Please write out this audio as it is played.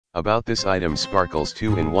About this item: Sparkles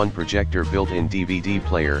 2-in-1 projector built-in DVD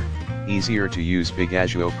player, easier to use.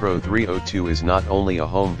 BIGASUO Pro 302 is not only a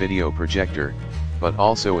home video projector, but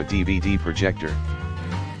also a DVD projector.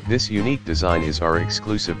 This unique design is our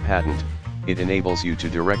exclusive patent. It enables you to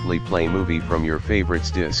directly play movie from your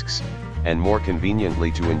favorites discs, and more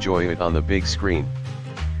conveniently to enjoy it on the big screen.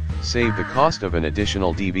 Save the cost of an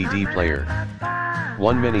additional DVD player.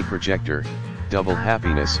 One mini projector, double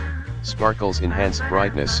happiness. Sparkles enhanced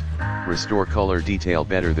brightness, restore color detail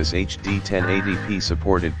better. This HD 1080p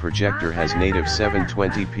supported projector has native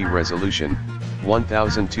 720p resolution,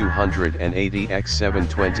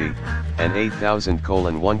 1280x720, and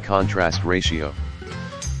 8000:1 contrast ratio.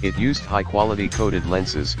 It used high-quality coated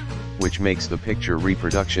lenses, which makes the picture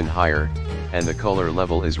reproduction higher, and the color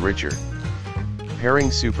level is richer. Pairing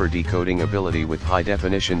super decoding ability with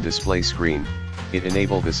high-definition display screen, it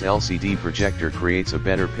enables this LCD projector creates a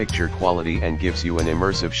better picture quality and gives you an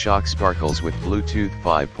immersive shock. Sparkles with Bluetooth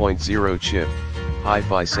 5.0 chip,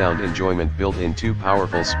 hi-fi sound enjoyment built in 2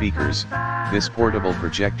 powerful speakers. This portable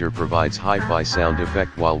projector provides hi-fi sound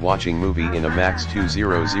effect while watching movie in a max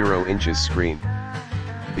 200 inches screen.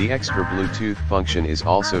 The extra Bluetooth function is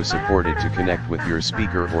also supported to connect with your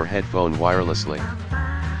speaker or headphone wirelessly.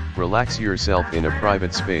 Relax yourself in a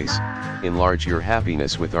private space, enlarge your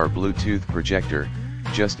happiness with our Bluetooth projector,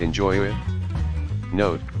 just enjoy it.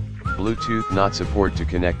 Note: Bluetooth not support to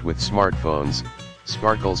connect with smartphones.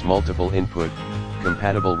 Sparkles multiple input,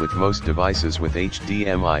 compatible with most devices with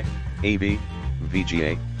HDMI, AV,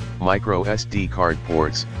 VGA, micro SD card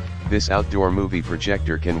ports. This outdoor movie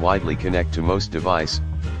projector can widely connect to most device,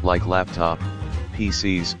 like laptop,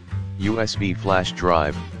 PCs, USB flash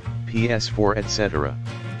drive, PS4 etc.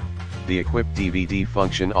 The equipped DVD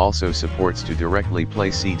function also supports to directly play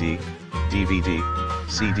CD, DVD,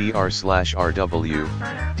 CDR/RW,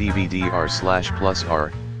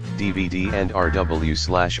 DVD-R/+R, DVD and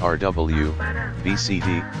RW/RW,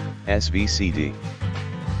 VCD, SVCD.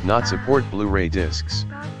 Not support Blu-ray discs.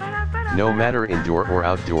 No matter indoor or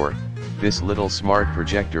outdoor, this little smart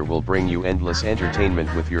projector will bring you endless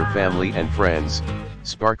entertainment with your family and friends.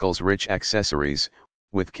 Sparkles rich accessories,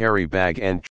 with carry bag and